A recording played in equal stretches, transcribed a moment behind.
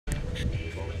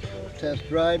Test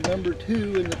drive number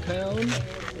 2 in the town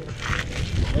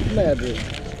of Madrid.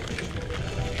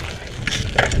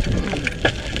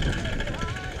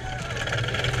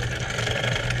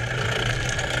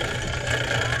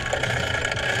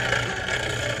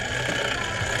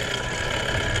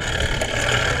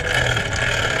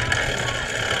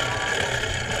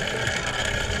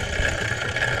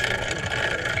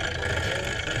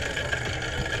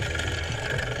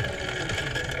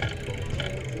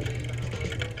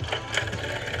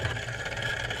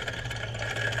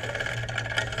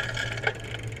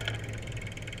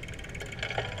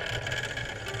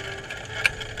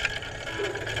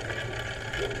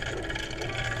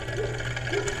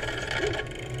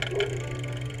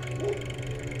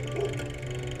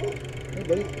 Hey,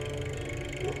 buddy.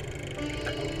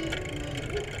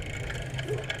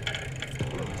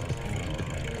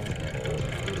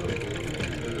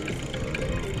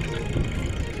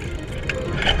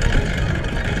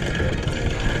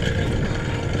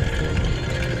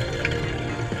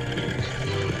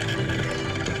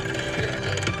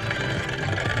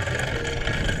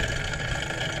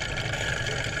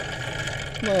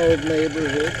 My old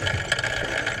neighborhood.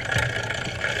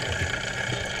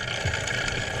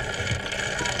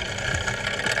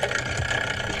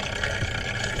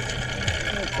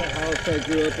 That's the house I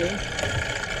grew up in.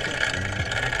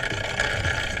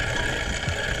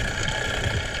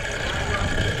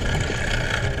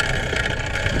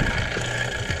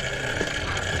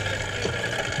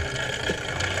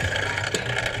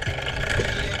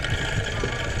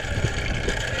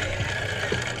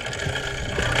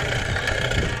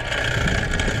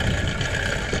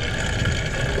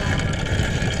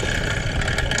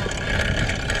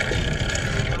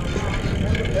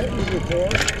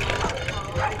 Before.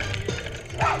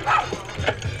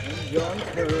 John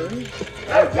Kern.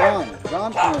 Oh,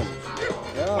 John Kern.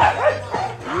 Yeah.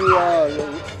 You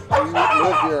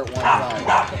lived here at one time.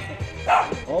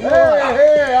 Oh,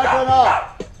 Hey, that's enough.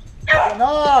 That's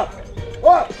enough.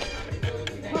 What?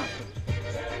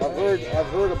 I've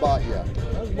heard about you. I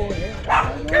was born here. I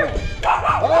know.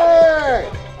 Hey,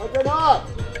 that's enough.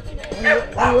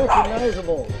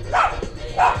 Unrecognizable.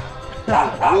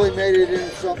 Really made it into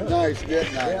something nice,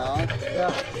 didn't I, huh?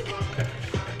 Yeah.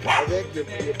 I think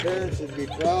your parents would be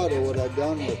proud of what I've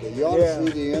done with it. You ought to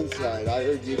see the inside. I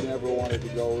heard you never wanted to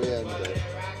go in, but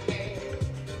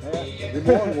you're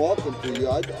more than welcome to.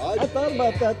 I thought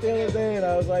about that the other day, and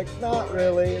I was like, not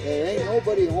really. There ain't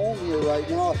nobody home here right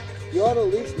now. You ought to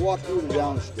at least walk through the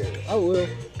downstairs. I will.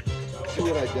 See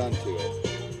what I've done to it.